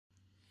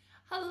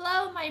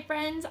Hello, my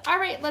friends. All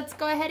right, let's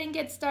go ahead and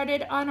get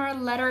started on our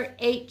letter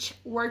H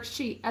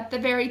worksheet. At the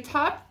very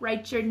top,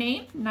 write your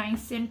name,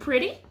 nice and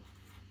pretty.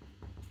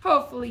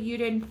 Hopefully you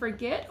didn't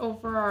forget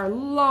over our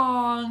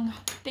long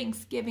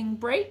Thanksgiving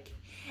break.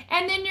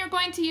 And then you're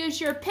going to use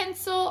your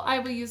pencil. I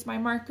will use my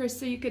marker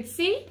so you could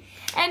see.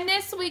 And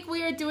this week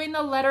we are doing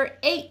the letter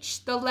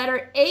H. The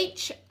letter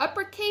H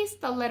uppercase,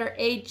 the letter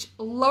H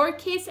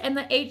lowercase, and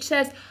the H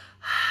says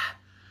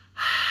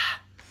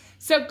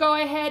so go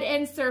ahead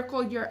and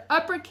circle your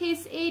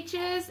uppercase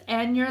H's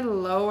and your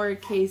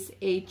lowercase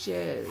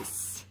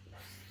H's.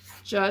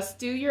 Just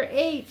do your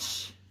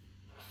H.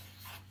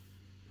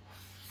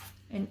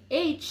 And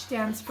H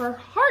stands for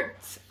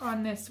heart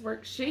on this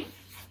worksheet.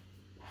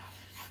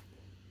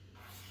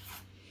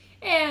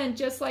 And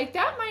just like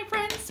that, my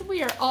friends,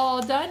 we are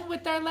all done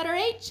with our letter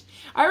H.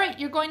 All right,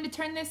 you're going to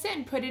turn this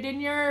in. Put it in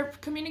your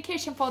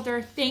communication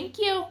folder. Thank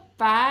you.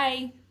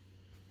 Bye.